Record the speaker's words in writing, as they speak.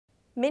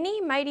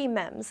Mini mighty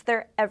MEMS,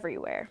 they're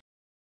everywhere.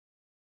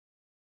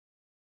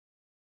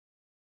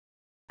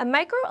 A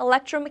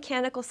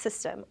micro-electromechanical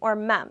system, or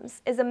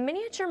MEMS, is a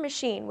miniature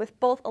machine with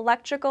both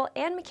electrical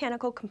and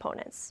mechanical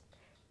components.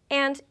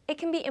 And it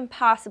can be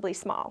impossibly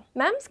small.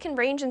 MEMS can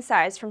range in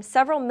size from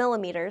several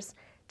millimeters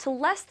to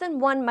less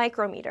than 1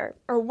 micrometer,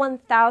 or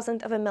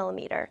 1,000th of a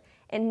millimeter,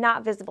 and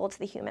not visible to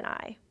the human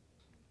eye.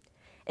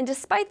 And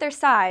despite their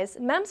size,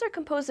 MEMS are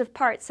composed of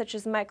parts such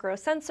as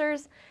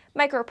microsensors,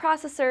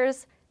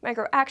 microprocessors,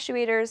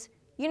 microactuators,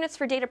 units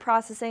for data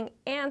processing,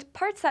 and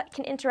parts that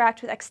can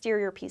interact with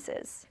exterior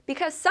pieces.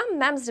 Because some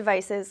MEMS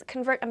devices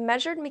convert a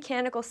measured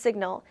mechanical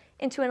signal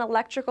into an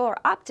electrical or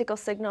optical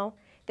signal,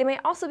 they may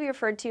also be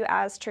referred to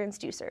as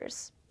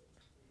transducers.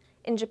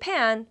 In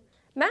Japan,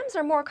 MEMS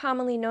are more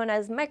commonly known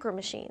as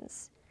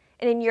micromachines,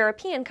 and in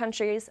European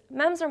countries,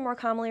 MEMS are more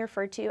commonly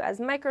referred to as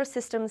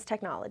microsystems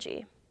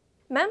technology.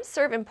 MEMS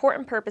serve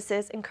important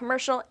purposes in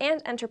commercial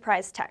and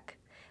enterprise tech.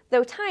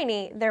 Though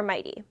tiny, they're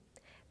mighty.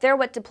 They're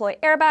what deploy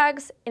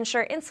airbags,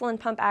 ensure insulin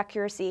pump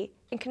accuracy,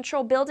 and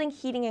control building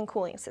heating and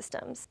cooling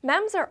systems.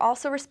 MEMS are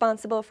also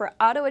responsible for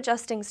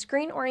auto-adjusting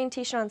screen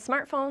orientation on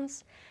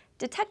smartphones,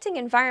 detecting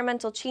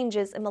environmental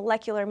changes in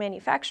molecular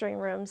manufacturing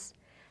rooms,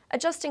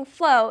 adjusting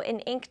flow in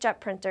inkjet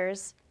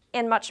printers,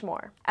 and much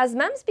more. As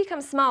MEMS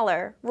become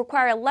smaller,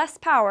 require less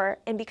power,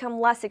 and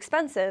become less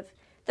expensive,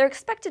 they're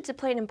expected to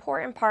play an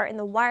important part in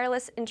the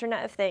wireless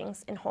Internet of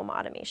Things and home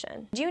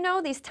automation. Do you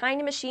know these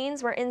tiny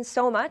machines were in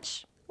so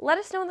much? Let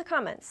us know in the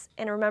comments,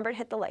 and remember to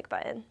hit the like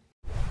button.